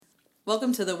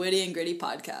Welcome to the Witty and Gritty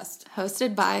podcast,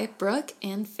 hosted by Brooke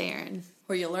and Farron,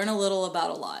 where you learn a little about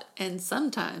a lot. And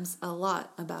sometimes a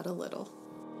lot about a little.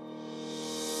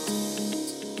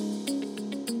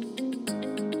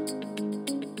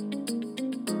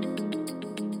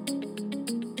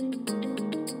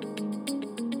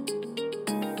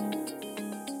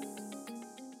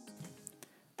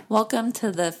 Welcome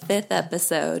to the 5th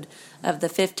episode of the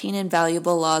 15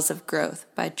 Invaluable Laws of Growth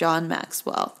by John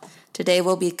Maxwell. Today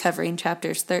we'll be covering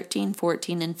chapters 13,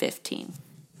 14, and 15.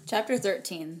 Chapter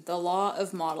 13, The Law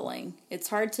of Modeling. It's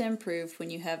hard to improve when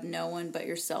you have no one but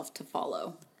yourself to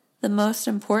follow. The most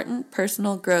important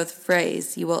personal growth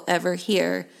phrase you will ever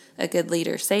hear a good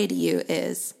leader say to you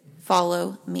is,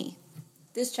 "Follow me."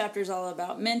 This chapter is all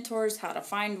about mentors, how to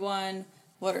find one,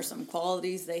 what are some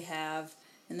qualities they have,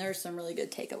 and there are some really good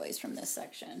takeaways from this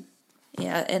section.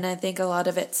 Yeah, and I think a lot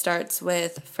of it starts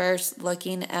with first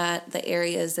looking at the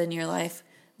areas in your life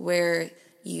where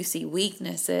you see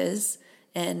weaknesses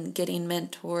and getting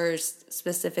mentors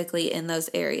specifically in those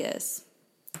areas.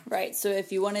 Right, so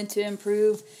if you wanted to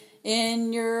improve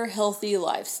in your healthy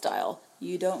lifestyle,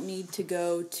 you don't need to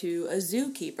go to a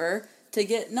zookeeper to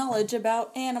get knowledge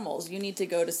about animals. You need to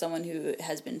go to someone who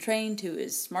has been trained, who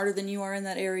is smarter than you are in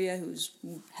that area, who's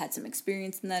had some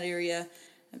experience in that area,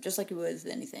 just like you would with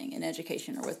anything in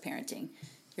education or with parenting.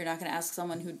 You're not going to ask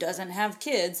someone who doesn't have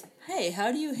kids, hey,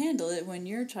 how do you handle it when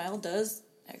your child does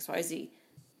XYZ?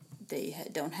 They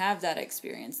don't have that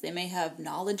experience. They may have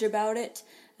knowledge about it,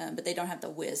 but they don't have the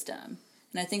wisdom.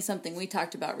 And I think something we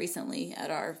talked about recently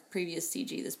at our previous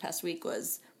CG this past week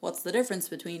was, what's the difference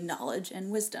between knowledge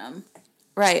and wisdom?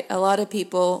 Right. A lot of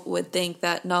people would think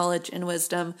that knowledge and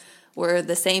wisdom were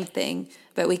the same thing,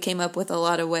 but we came up with a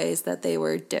lot of ways that they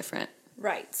were different.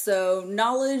 Right. So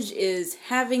knowledge is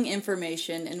having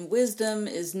information, and wisdom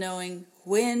is knowing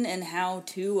when and how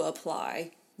to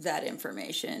apply that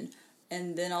information,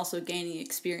 and then also gaining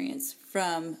experience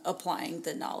from applying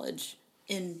the knowledge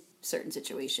in certain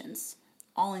situations.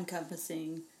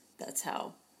 All-encompassing, that's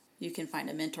how you can find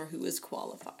a mentor who is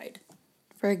qualified.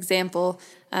 For example,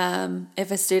 if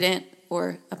a student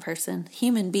or a person,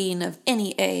 human being of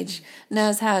any age,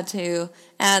 knows how to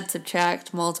add,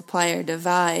 subtract, multiply, or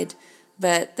divide,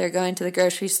 but they're going to the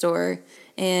grocery store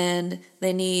and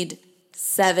they need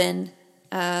 7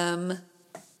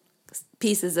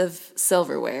 pieces of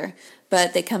silverware,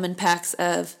 but they come in packs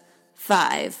of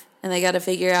 5, and they got to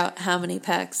figure out how many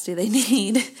packs do they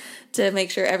need to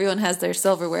make sure everyone has their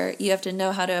silverware. You have to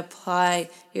know how to apply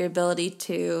your ability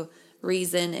to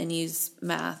reason and use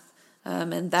math.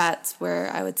 And that's where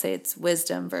I would say it's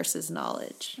wisdom versus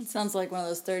knowledge. It sounds like one of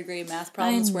those third grade math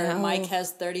problems where Mike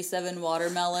has 37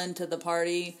 watermelon to the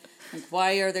party. Like,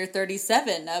 why are there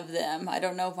 37 of them? I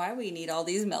don't know why we need all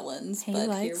these melons, he but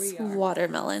likes here we are.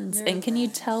 Watermelons. And can you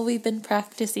tell we've been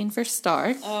practicing for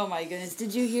STAR? Oh my goodness.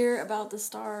 Did you hear about the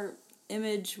STAR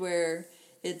image where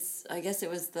I guess it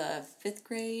was the 5th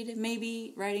grade,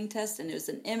 maybe, writing test, and it was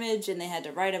an image, and they had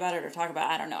to write about it or talk about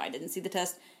it. I don't know. I didn't see the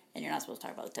test, and you're not supposed to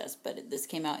talk about the test, but this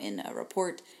came out in a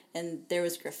report, and there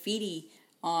was graffiti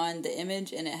on the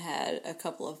image, and it had a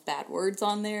couple of bad words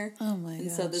on there. Oh my gosh.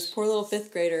 And so this poor little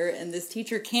 5th grader, and this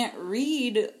teacher can't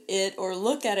read it or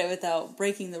look at it without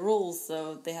breaking the rules,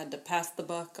 so they had to pass the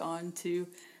buck on to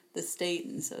the state,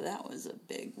 and so that was a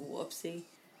big whoopsie.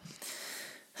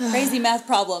 Crazy math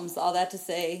problems, all that to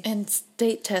say. And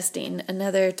state testing,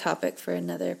 another topic for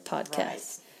another podcast.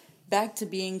 Right. Back to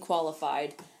being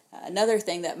qualified. Another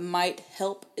thing that might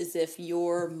help is if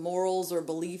your morals or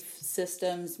belief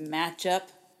systems match up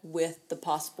with the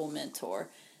possible mentor.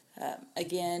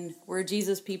 Again, we're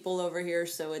Jesus people over here,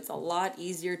 so it's a lot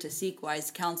easier to seek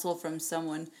wise counsel from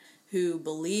someone who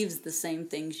believes the same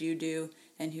things you do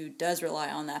and who does rely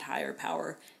on that higher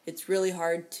power. It's really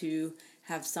hard to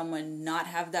have someone not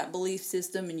have that belief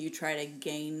system and you try to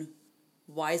gain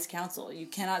wise counsel. You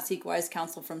cannot seek wise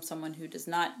counsel from someone who does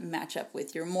not match up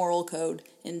with your moral code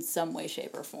in some way,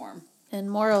 shape, or form. And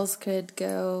morals could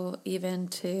go even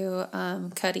to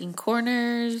cutting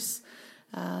corners.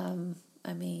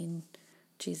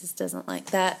 Jesus doesn't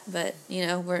like that, but,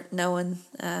 no one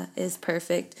is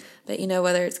perfect. But,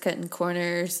 whether it's cutting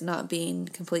corners, not being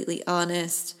completely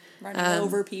honest. Running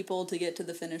over people to get to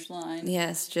the finish line.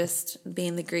 Yes, just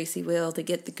being the greasy wheel to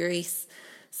get the grease.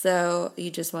 So you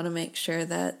just want to make sure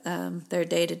that their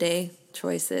day-to-day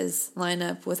choices line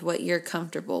up with what you're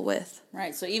comfortable with.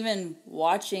 Right, so even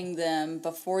watching them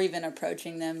before even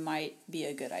approaching them might be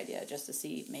a good idea, just to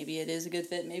see maybe it is a good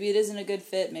fit, maybe it isn't a good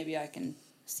fit, maybe I can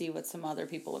see what some other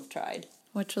people have tried.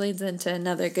 Which leads into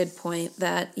another good point,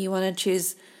 that you want to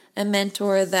choose a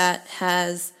mentor that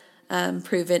has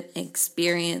proven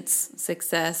experience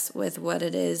success with what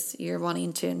it is you're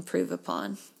wanting to improve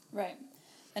upon. Right.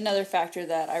 Another factor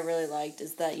that I really liked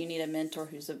is that you need a mentor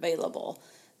who's available.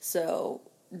 So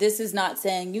this is not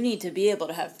saying you need to be able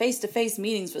to have face-to-face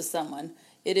meetings with someone.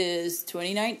 It is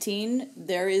 2019.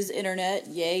 There is internet.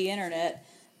 Yay, internet.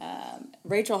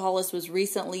 Rachel Hollis was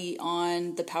recently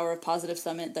on the Power of Positive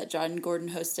Summit that John Gordon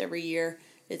hosts every year.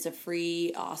 It's a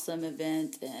free, awesome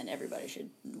event, and everybody should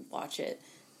watch it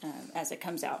as it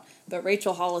comes out. But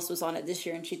Rachel Hollis was on it this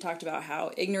year, and she talked about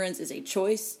how ignorance is a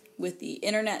choice. With the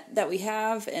internet that we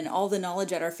have and all the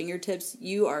knowledge at our fingertips,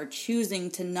 you are choosing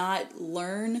to not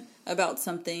learn about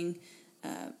something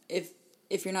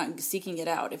if you're not seeking it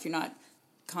out, if you're not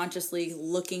consciously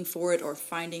looking for it or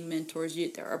finding mentors.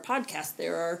 There are podcasts,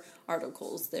 there are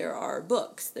articles, there are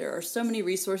books, there are so many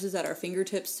resources at our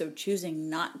fingertips. So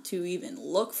choosing not to even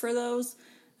look for those,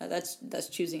 that's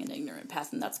choosing an ignorant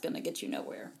path, and that's going to get you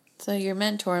nowhere. So your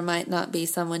mentor might not be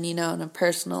someone you know on a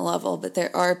personal level, but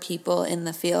there are people in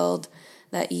the field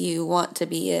that you want to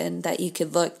be in that you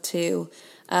could look to.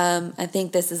 I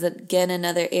think this is, again,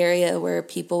 another area where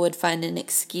people would find an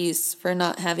excuse for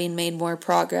not having made more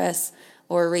progress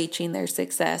or reaching their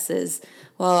successes.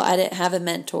 Well, I didn't have a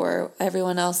mentor.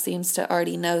 Everyone else seems to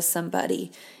already know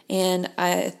somebody. And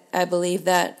I believe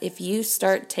that if you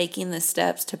start taking the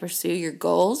steps to pursue your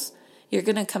goals, you're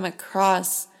going to come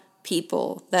across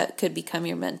people that could become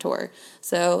your mentor.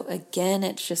 So again,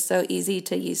 it's just so easy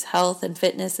to use health and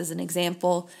fitness as an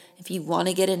example. If you want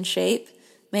to get in shape,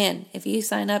 man, if you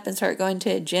sign up and start going to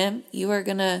a gym, you are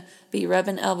going to be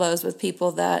rubbing elbows with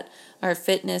people that are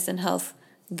fitness and health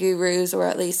gurus, or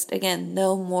at least, again,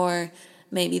 know more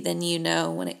maybe than you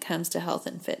know when it comes to health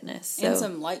and fitness. So, and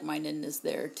some like-mindedness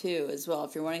there too as well.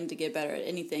 If you're wanting to get better at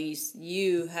anything,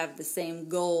 you have the same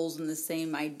goals and the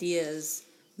same ideas,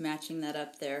 matching that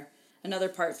up there. Another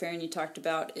part, Farron, you talked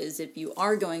about is if you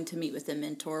are going to meet with a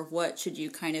mentor, what should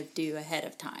you kind of do ahead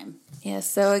of time? Yeah,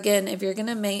 so again, if you're going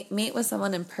to meet with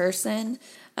someone in person,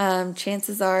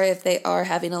 chances are if they are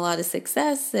having a lot of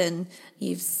success and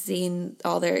you've seen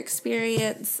all their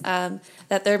experience,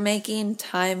 that they're making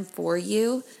time for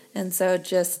you. And so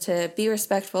just to be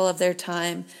respectful of their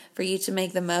time, for you to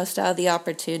make the most out of the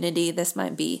opportunity, this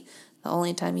might be the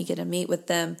only time you get to meet with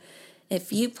them.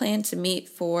 If you plan to meet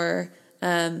for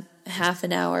half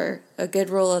an hour, a good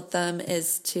rule of thumb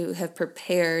is to have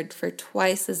prepared for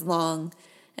twice as long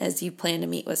as you plan to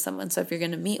meet with someone. So if you're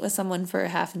going to meet with someone for a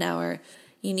half an hour,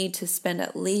 you need to spend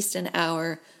at least an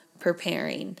hour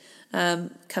preparing,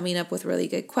 coming up with really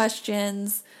good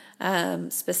questions,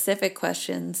 specific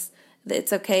questions.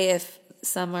 It's okay if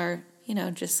some are,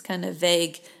 just kind of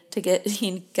vague to get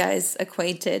you guys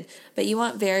acquainted, but you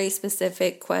want very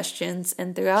specific questions.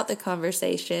 And throughout the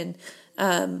conversation,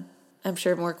 I'm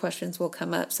sure more questions will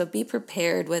come up. So be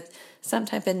prepared with some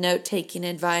type of note-taking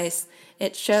advice.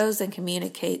 It shows and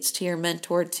communicates to your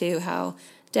mentor too how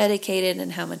dedicated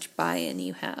and how much buy-in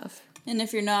you have. And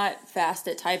if you're not fast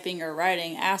at typing or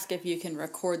writing, ask if you can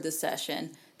record the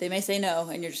session. They may say no,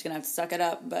 and you're just going to have to suck it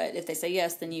up. But if they say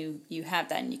yes, then you have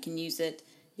that, and you can use it.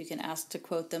 You can ask to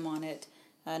quote them on it.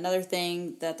 Another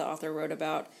thing that the author wrote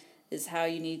about is how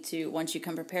you need to, once you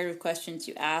come prepared with questions,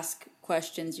 you ask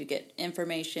questions, you get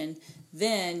information.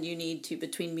 Then you need to,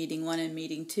 between meeting 1 and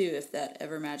meeting 2, if that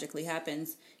ever magically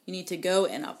happens, you need to go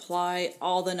and apply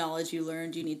all the knowledge you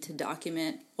learned. You need to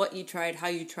document what you tried, how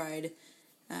you tried,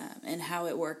 and how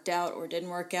it worked out or didn't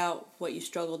work out, what you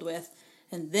struggled with.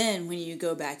 And then when you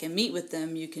go back and meet with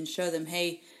them, you can show them,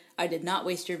 hey, I did not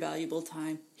waste your valuable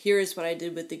time. Here is what I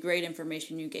did with the great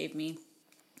information you gave me.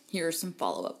 Here are some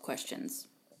follow-up questions.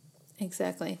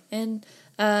 Exactly. And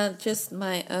just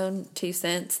my own 2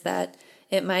 cents that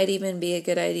it might even be a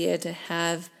good idea to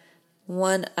have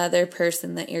one other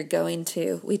person that you're going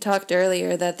to. We talked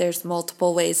earlier that there's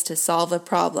multiple ways to solve a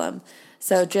problem.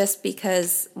 So just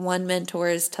because one mentor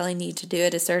is telling you to do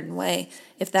it a certain way,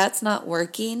 if that's not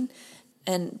working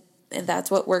and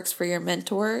that's what works for your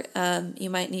mentor, you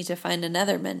might need to find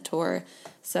another mentor.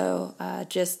 So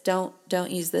just don't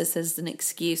use this as an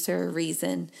excuse or a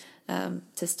reason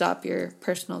to stop your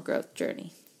personal growth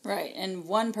journey. Right, and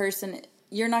one person,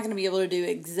 you're not going to be able to do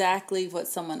exactly what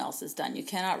someone else has done. You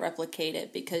cannot replicate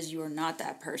it because you are not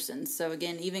that person. So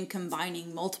again, even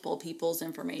combining multiple people's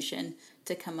information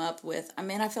to come up with,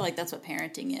 I feel like that's what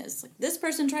parenting is. Like, this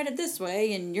person tried it this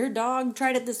way, and your dog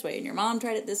tried it this way, and your mom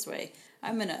tried it this way.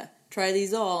 I'm going to try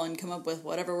these all and come up with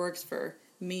whatever works for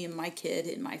me and my kid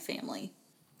and my family.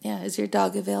 Yeah, is your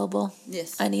dog available?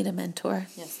 Yes. I need a mentor.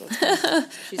 Yes, that's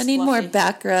right. I need more fluffy.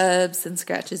 back rubs and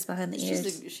scratches behind the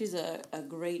ears. She's a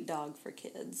great dog for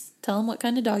kids. Tell them what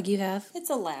kind of dog you have.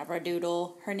 It's a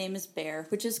Labradoodle. Her name is Bear,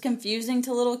 which is confusing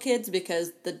to little kids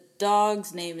because the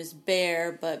dog's name is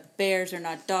Bear, but bears are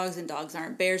not dogs and dogs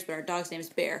aren't bears, but our dog's name is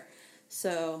Bear.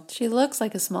 So She looks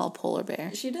like a small polar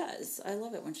bear. she does. I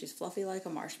love it when she's fluffy like a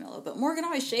marshmallow. But Morgan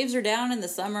always shaves her down in the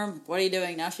summer. What are you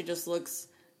doing? Now she just looks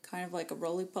kind of like a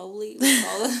roly-poly.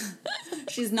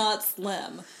 She's not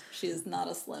slim. She is not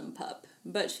a slim pup.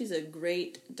 But she's a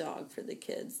great dog for the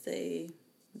kids. They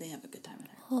have a good time with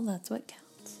her. Well, that's what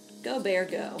counts. Go, Bear,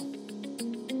 go.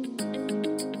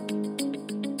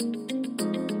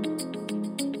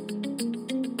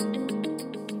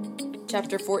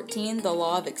 Chapter 14, The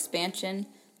Law of Expansion.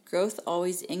 Growth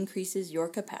always increases your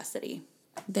capacity.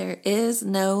 There is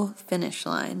no finish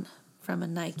line from a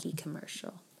Nike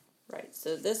commercial. Right,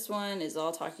 so this one is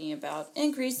all talking about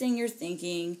increasing your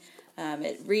thinking.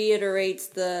 It reiterates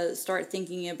the start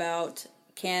thinking about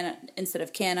instead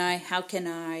of can I, how can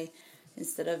I?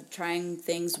 Instead of trying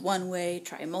things one way,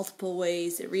 try multiple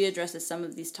ways. It readdresses some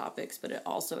of these topics, but it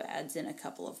also adds in a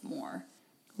couple of more.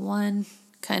 One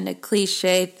kind of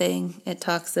cliche thing it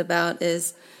talks about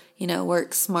is,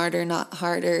 work smarter, not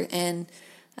harder. And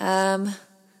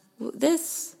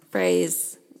this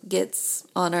phrase gets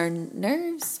on our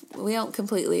nerves. We don't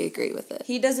completely agree with it.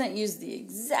 He doesn't use the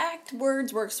exact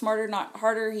words, work smarter, not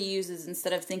harder. He uses,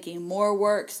 instead of thinking more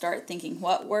work, start thinking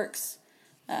what works.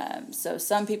 So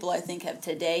some people, I think,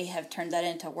 have turned that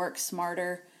into work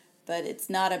smarter, but it's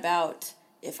not about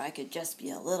if I could just be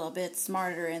a little bit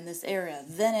smarter in this area,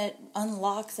 then it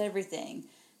unlocks everything.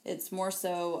 It's more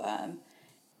so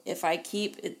if I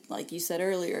keep it, like you said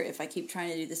earlier, if I keep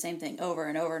trying to do the same thing over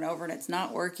and over and over and it's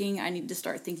not working, I need to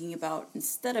start thinking about,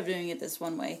 instead of doing it this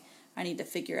one way, I need to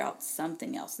figure out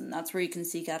something else. And that's where you can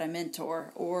seek out a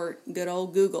mentor or good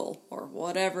old Google or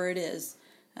whatever it is.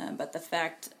 But the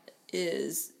fact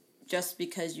is, just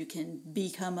because you can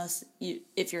become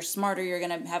if you're smarter, you're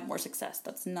going to have more success.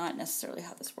 That's not necessarily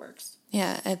how this works.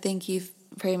 Yeah, I think you've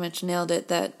pretty much nailed it,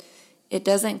 that it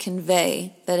doesn't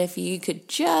convey that if you could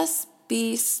just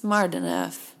be smart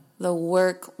enough, the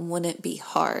work wouldn't be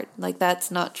hard. Like,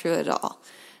 that's not true at all.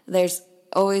 There's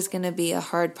always going to be a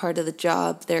hard part of the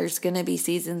job. There's going to be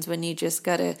seasons when you just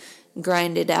got to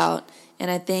grind it out.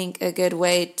 And I think a good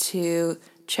way to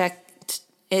check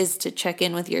is to check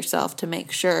in with yourself to make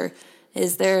sure,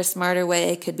 is there a smarter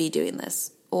way I could be doing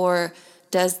this? Or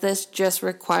does this just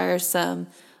require some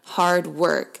hard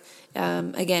work?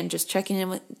 Again, just checking in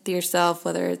with yourself,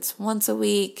 whether it's once a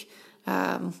week,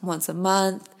 once a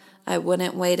month. I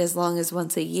wouldn't wait as long as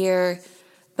once a year.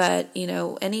 But,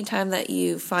 anytime that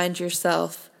you find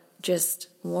yourself just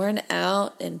worn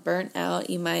out and burnt out,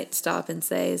 you might stop and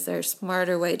say, is there a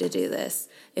smarter way to do this?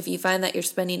 If you find that you're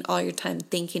spending all your time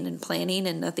thinking and planning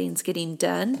and nothing's getting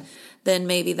done, then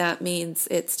maybe that means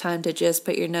it's time to just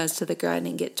put your nose to the grind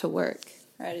and get to work.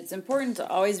 Right. It's important to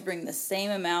always bring the same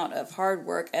amount of hard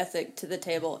work ethic to the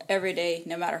table every day,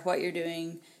 no matter what you're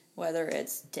doing, whether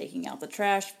it's taking out the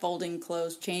trash, folding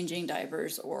clothes, changing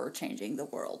diapers, or changing the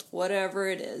world. Whatever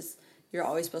it is, you're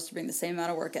always supposed to bring the same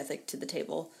amount of work ethic to the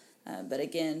table. But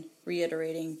again,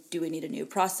 reiterating, do we need a new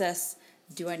process?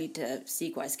 Do I need to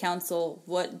seek wise counsel?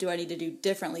 What do I need to do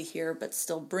differently here, but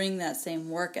still bring that same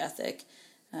work ethic?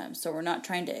 So we're not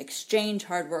trying to exchange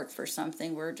hard work for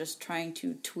something. We're just trying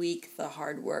to tweak the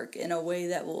hard work in a way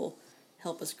that will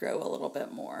help us grow a little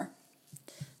bit more.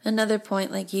 Another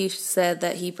point, like you said,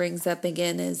 that he brings up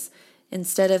again is,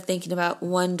 instead of thinking about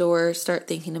one door, start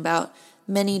thinking about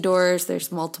many doors.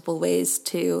 There's multiple ways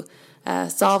to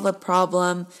solve a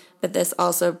problem, but this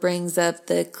also brings up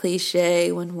the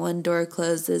cliche, when one door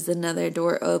closes, another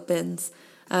door opens.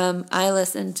 I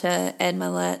listen to Ed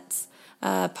Milet's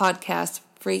podcast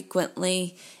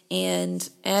frequently, and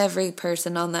every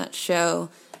person on that show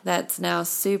that's now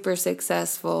super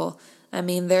successful,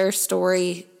 their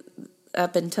story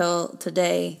up until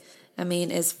today,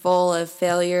 is full of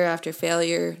failure after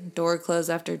failure, door close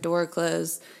after door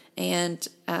close, and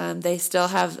they still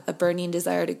have a burning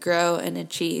desire to grow and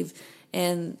achieve,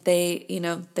 and they're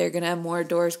going to have more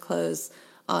doors close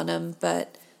on them,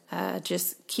 but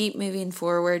just keep moving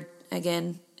forward.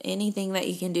 Again, anything that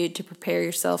you can do to prepare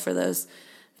yourself for those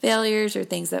failures or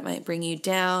things that might bring you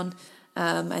down,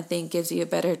 I think gives you a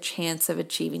better chance of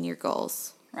achieving your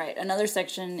goals. Right. Another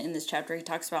section in this chapter, he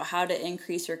talks about how to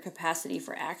increase your capacity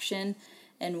for action.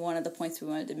 And one of the points we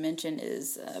wanted to mention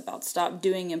is about stop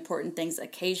doing important things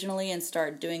occasionally and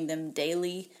start doing them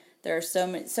daily. There are so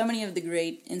many of the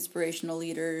great inspirational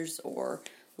leaders or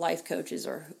life coaches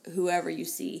or whoever you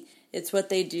see. It's what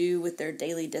they do with their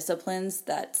daily disciplines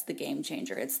that's the game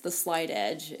changer. It's the slight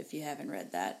edge, if you haven't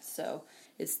read that. So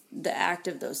it's the act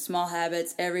of those small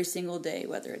habits every single day,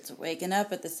 whether it's waking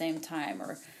up at the same time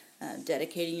or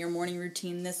dedicating your morning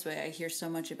routine this way. I hear so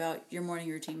much about your morning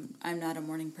routine. I'm not a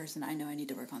morning person. I know I need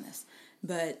to work on this.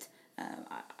 But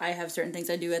I have certain things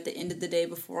I do at the end of the day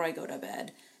before I go to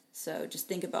bed. So just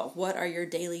think about what are your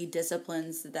daily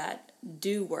disciplines that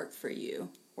do work for you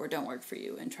or don't work for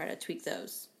you and try to tweak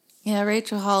those. Yeah,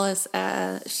 Rachel Hollis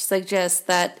suggests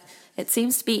that it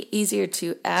seems to be easier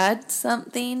to add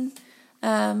something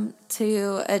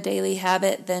to a daily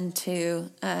habit than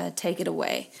to take it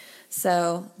away.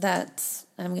 So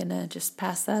I'm going to just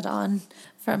pass that on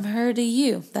from her to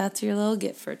you. That's your little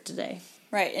gift for today.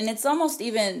 Right, and it's almost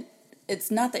even,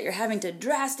 it's not that you're having to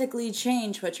drastically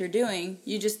change what you're doing.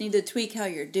 You just need to tweak how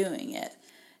you're doing it.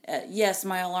 Yes,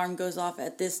 my alarm goes off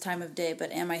at this time of day,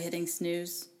 but am I hitting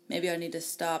snooze? Maybe I need to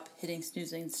stop hitting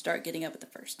snooze and start getting up at the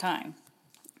first time,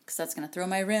 because that's going to throw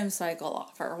my REM cycle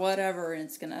off or whatever, and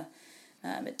it's going to,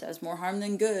 it does more harm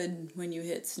than good when you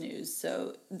hit snooze.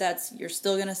 So you're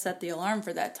still going to set the alarm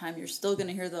for that time. You're still going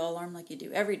to hear the alarm like you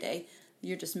do every day.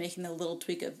 You're just making a little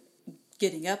tweak of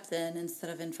getting up then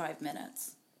instead of in 5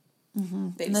 minutes. Mm-hmm.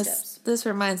 Baby steps. This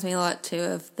reminds me a lot, too,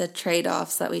 of the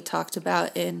trade-offs that we talked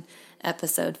about in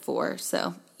episode 4.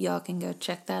 So y'all can go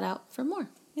check that out for more.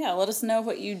 Yeah, let us know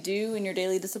what you do in your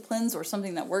daily disciplines or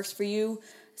something that works for you,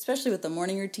 especially with the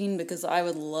morning routine, because I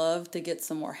would love to get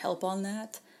some more help on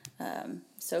that.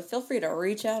 So feel free to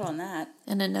reach out on that.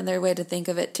 And another way to think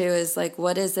of it, too, is like,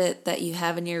 what is it that you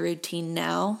have in your routine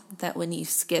now that when you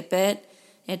skip it,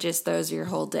 it just throws your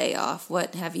whole day off?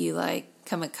 What have you,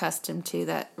 come accustomed to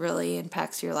that really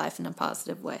impacts your life in a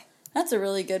positive way? That's a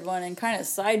really good one. And kind of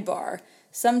sidebar,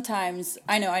 sometimes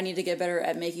I know I need to get better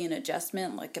at making an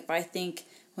adjustment. Like if I think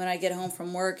when I get home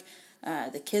from work,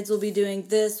 the kids will be doing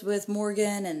this with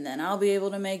Morgan, and then I'll be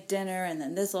able to make dinner, and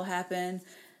then this will happen.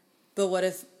 But what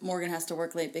if Morgan has to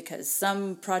work late because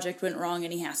some project went wrong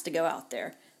and he has to go out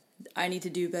there? I need to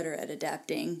do better at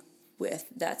adapting with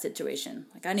that situation.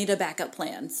 Like I need a backup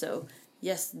plan. So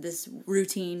yes, this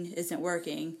routine isn't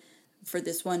working for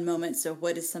this one moment. So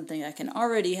what is something I can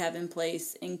already have in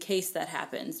place in case that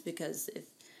happens? Because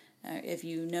if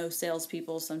you know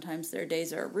salespeople, sometimes their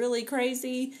days are really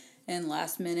crazy and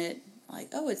last minute, like,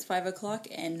 oh, it's 5 o'clock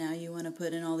and now you want to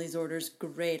put in all these orders.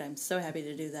 Great. I'm so happy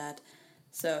to do that.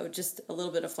 So just a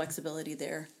little bit of flexibility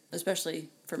there, especially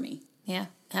for me. Yeah.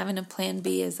 Having a plan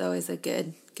B is always a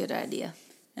good idea.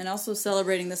 And also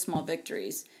celebrating the small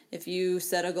victories. If you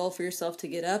set a goal for yourself to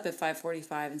get up at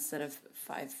 5:45 instead of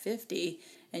 5:50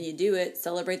 and you do it,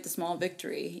 celebrate the small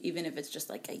victory, even if it's just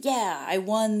like, yeah, I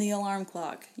won the alarm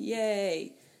clock.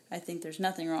 Yay. I think there's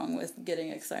nothing wrong with getting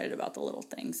excited about the little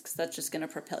things because that's just going to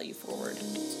propel you forward.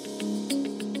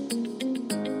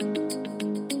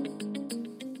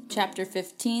 Chapter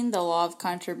 15, The Law of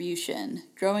Contribution.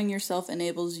 Growing yourself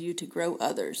enables you to grow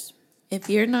others. If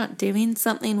you're not doing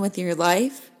something with your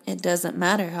life, it doesn't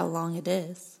matter how long it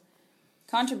is.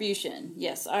 Contribution.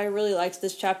 Yes, I really liked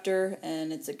this chapter,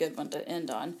 and it's a good one to end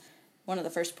on. One of the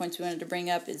first points we wanted to bring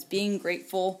up is being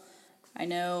grateful. I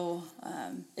know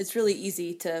it's really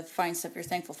easy to find stuff you're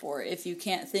thankful for. If you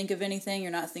can't think of anything,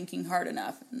 you're not thinking hard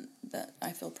enough. And that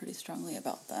I feel pretty strongly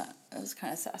about that. I was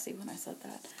kind of sassy when I said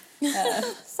that.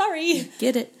 Sorry.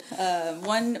 Get it.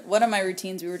 One of my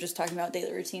routines, we were just talking about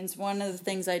daily routines. One of the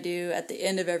things I do at the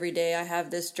end of every day, I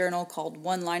have this journal called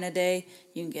One Line a Day.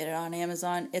 You can get it on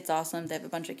Amazon. It's awesome. They have a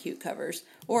bunch of cute covers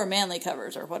or manly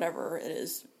covers or whatever it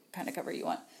is kind of cover you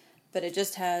want. But it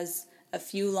just has a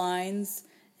few lines,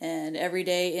 and every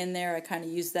day in there I kind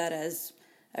of use that as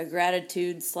a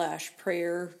gratitude /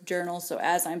 prayer journal. So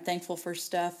as I'm thankful for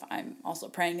stuff, I'm also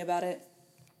praying about it.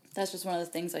 That's just one of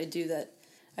the things I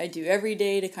do every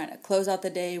day to kind of close out the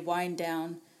day, wind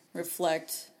down,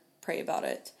 reflect, pray about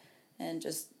it, and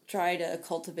just try to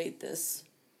cultivate this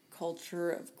culture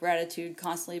of gratitude,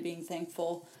 constantly being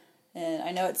thankful. And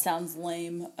I know it sounds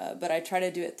lame, but I try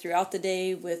to do it throughout the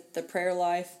day with the prayer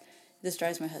life. This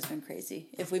drives my husband crazy.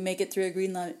 If we make it through a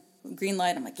green light,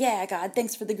 I'm like, yeah, God,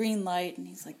 thanks for the green light. And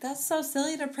he's like, that's so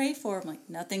silly to pray for. I'm like,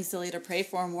 nothing silly to pray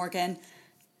for, Morgan.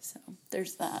 So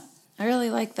there's that. I really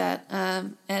like that.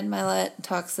 Ed Milet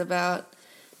talks about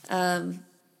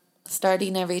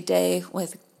starting every day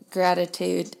with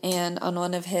gratitude. And on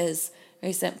one of his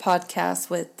recent podcasts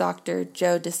with Dr.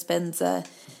 Joe Dispenza,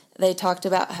 they talked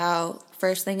about how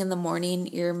first thing in the morning,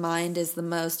 your mind is the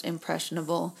most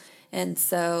impressionable. And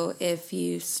so if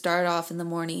you start off in the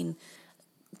morning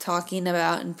talking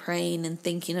about and praying and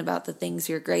thinking about the things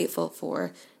you're grateful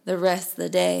for, the rest of the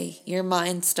day, your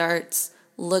mind starts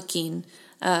looking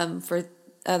for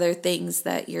other things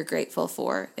that you're grateful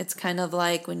for. It's kind of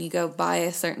like when you go buy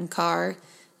a certain car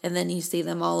and then you see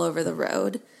them all over the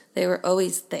road. They were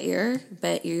always there,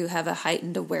 but you have a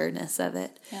heightened awareness of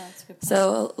it. Yeah, that's a good point.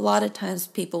 So a lot of times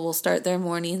people will start their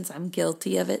mornings, I'm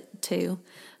guilty of it too,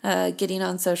 getting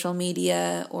on social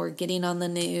media or getting on the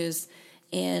news,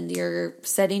 and you're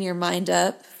setting your mind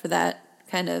up for that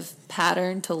kind of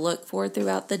pattern to look for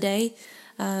throughout the day.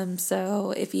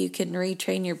 So if you can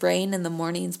retrain your brain in the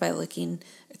mornings by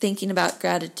thinking about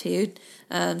gratitude,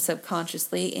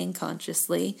 subconsciously and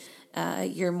consciously,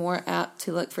 you're more apt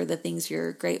to look for the things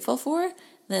you're grateful for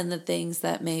than the things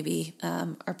that maybe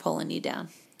are pulling you down.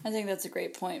 I think that's a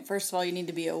great point. First of all, you need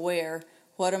to be aware.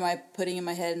 What am I putting in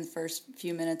my head in the first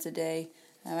few minutes a day?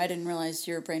 I didn't realize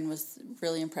your brain was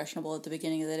really impressionable at the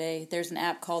beginning of the day. There's an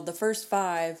app called The First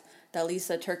Five that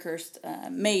Lisa Turkhurst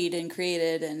made and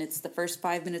created, and it's the first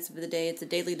 5 minutes of the day. It's a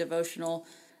daily devotional,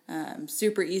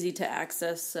 super easy to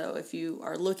access. So if you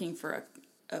are looking for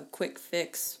a quick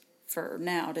fix for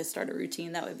now to start a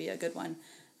routine, that would be a good one.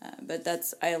 But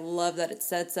I love that it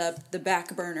sets up the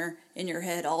back burner in your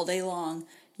head all day long.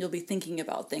 You'll be thinking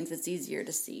about things. It's easier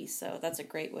to see. So that's a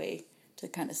great way to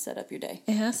kind of set up your day.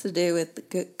 It has to do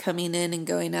with coming in and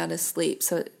going out of sleep.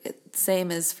 So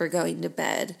same as for going to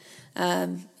bed.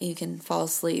 You can fall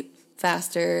asleep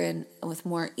faster and with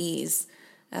more ease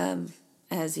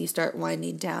as you start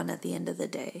winding down at the end of the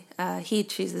day. He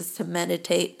chooses to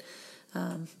meditate,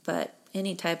 but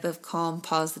any type of calm,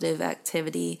 positive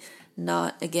activity,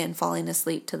 not, again, falling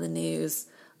asleep to the news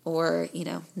or,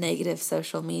 negative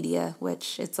social media,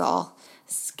 which it's all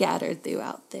scattered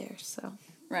throughout there. So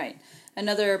Right.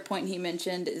 Another point he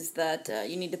mentioned is that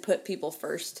you need to put people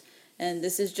first. And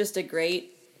this is just a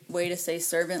great way to say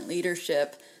servant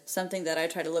leadership, something that I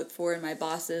try to look for in my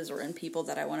bosses or in people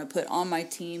that I want to put on my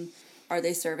team. Are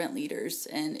they servant leaders?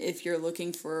 And if you're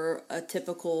looking for a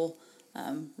typical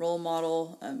role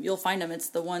model, you'll find them. It's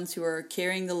the ones who are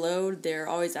carrying the load. They're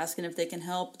always asking if they can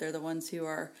help. They're the ones who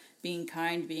are being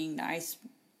kind, being nice,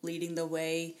 leading the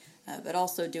way, but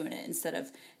also doing it instead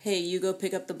of, hey, you go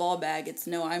pick up the ball bag. It's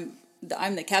no, I'm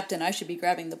the captain. I should be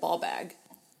grabbing the ball bag.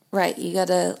 Right, you got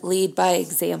to lead by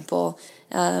example.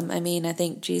 I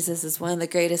think Jesus is one of the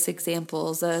greatest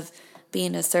examples of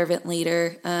being a servant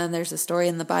leader. There's a story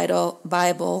in the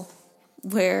Bible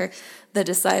where the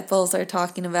disciples are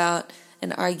talking about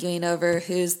and arguing over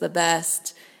who's the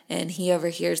best, and he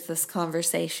overhears this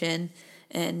conversation,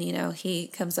 and he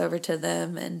comes over to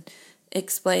them and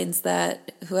explains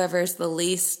that whoever's the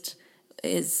least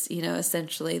is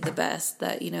essentially the best,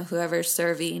 that whoever's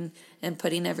serving and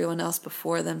putting everyone else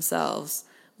before themselves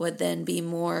would then be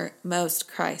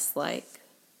most Christ-like.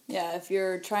 Yeah, if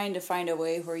you're trying to find a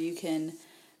way where you can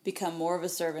become more of a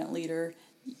servant leader,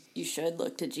 you should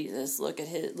look to Jesus. Look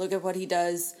at what he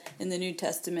does in the New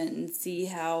Testament and see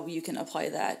how you can apply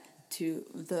that to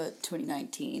the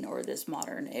 2019 or this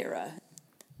modern era.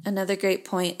 Another great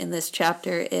point in this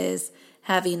chapter is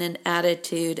having an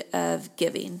attitude of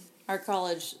giving. Our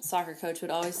college soccer coach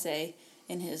would always say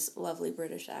in his lovely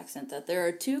British accent that there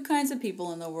are two kinds of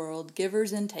people in the world,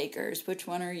 givers and takers. Which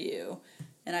one are you?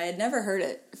 And I had never heard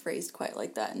it phrased quite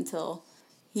like that until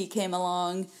he came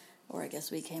along, or I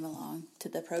guess we came along to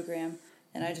the program.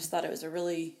 And I just thought it was a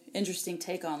really interesting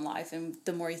take on life. And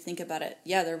the more you think about it,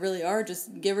 yeah, there really are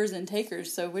just givers and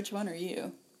takers. So which one are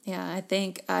you? Yeah, I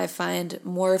think I find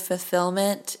more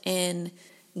fulfillment in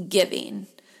giving.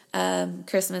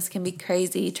 Christmas can be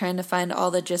crazy trying to find all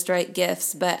the just right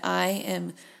gifts, but I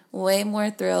am way more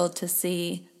thrilled to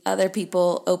see other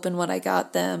people open what I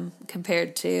got them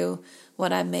compared to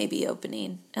what I may be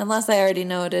opening. Unless I already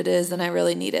know what it is and I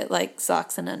really need it, like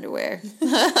socks and underwear.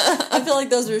 I feel like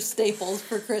those are staples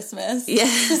for Christmas.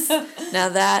 Yes. Now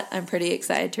that I'm pretty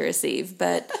excited to receive,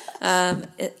 but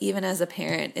even as a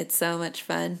parent, it's so much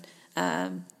fun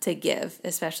to give,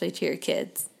 especially to your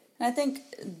kids. I think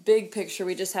big picture,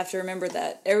 we just have to remember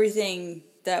that everything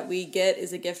that we get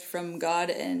is a gift from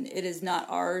God, and it is not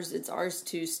ours. It's ours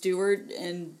to steward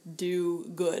and do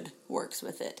good works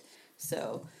with it.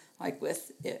 So, like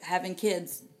with having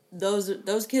kids,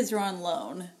 those kids are on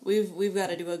loan. We've got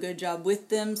to do a good job with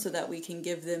them so that we can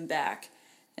give them back,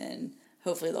 and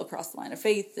hopefully they'll cross the line of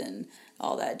faith and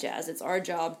all that jazz. It's our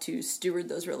job to steward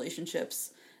those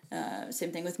relationships.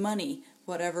 Same thing with money.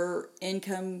 Whatever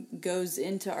income goes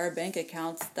into our bank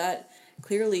accounts, that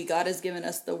clearly God has given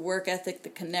us the work ethic, the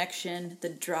connection, the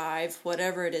drive,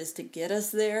 whatever it is to get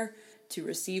us there, to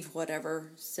receive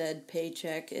whatever said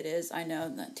paycheck it is. I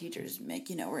know that teachers make,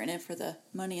 we're in it for the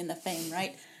money and the fame,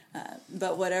 right?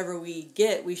 But whatever we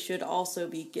get, we should also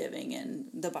be giving, and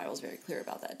the Bible's very clear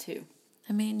about that too.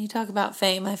 I mean, you talk about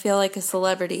fame. I feel like a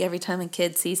celebrity every time a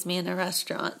kid sees me in a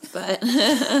restaurant, but...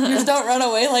 Yours don't run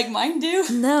away like mine do?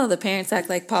 No, the parents act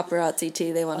like paparazzi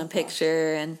too. They want a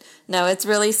picture, and no, it's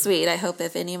really sweet. I hope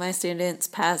if any of my students,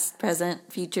 past,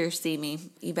 present, future, see me,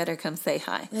 you better come say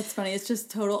hi. That's funny. It's just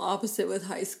total opposite with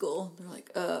high school. They're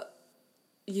like,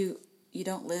 you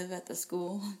don't live at the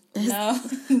school? No,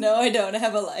 I don't. I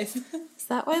have a life. Is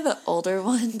that why the older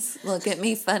ones look at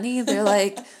me funny? They're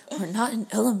like, we're not in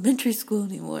elementary school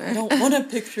anymore. I don't want a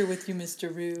picture with you,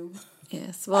 Mr. Rue.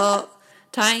 Yes, well,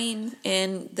 tying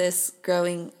in this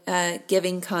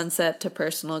giving concept to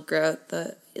personal growth,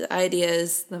 the idea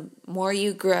is the more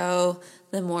you grow,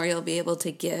 the more you'll be able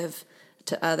to give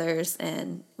to others.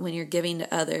 And when you're giving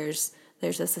to others,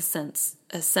 there's just a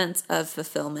sense of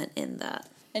fulfillment in that.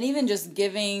 And even just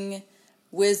giving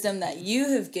wisdom that you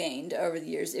have gained over the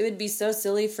years. It would be so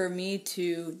silly for me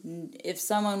to, if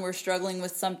someone were struggling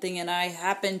with something and I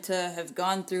happen to have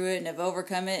gone through it and have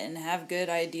overcome it and have good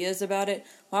ideas about it,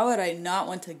 why would I not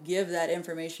want to give that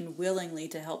information willingly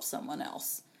to help someone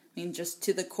else? I mean, just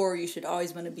to the core, you should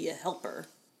always want to be a helper.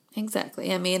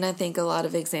 Exactly. I mean, I think a lot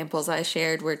of examples I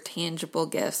shared were tangible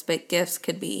gifts, but gifts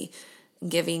could be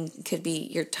giving, could be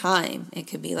your time. It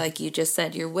could be, like you just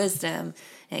said, your wisdom.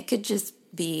 It could just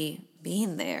be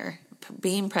being there,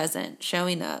 being present,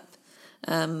 showing up,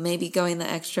 maybe going the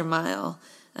extra mile,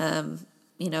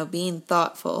 being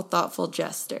thoughtful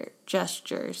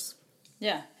gestures.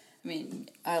 Yeah. I mean,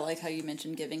 I like how you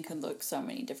mentioned giving can look so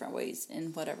many different ways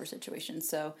in whatever situation.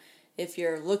 So if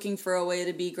you're looking for a way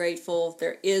to be grateful,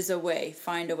 there is a way.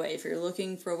 Find a way. If you're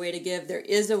looking for a way to give, there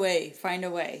is a way. Find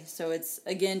a way. So it's,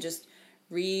 again, just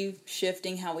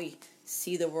re-shifting how we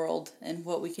see the world and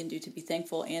what we can do to be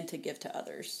thankful and to give to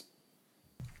others.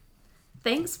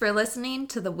 Thanks for listening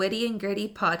to the Witty and Gritty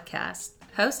podcast,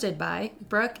 hosted by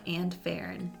Brooke and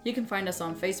Farron. You can find us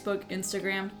on Facebook,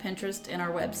 Instagram, Pinterest, and our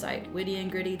website,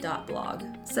 wittyandgritty.blog.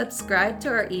 Subscribe to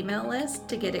our email list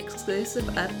to get exclusive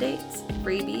updates,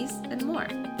 freebies, and more.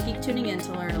 Keep tuning in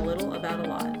to learn a little about a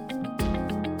lot.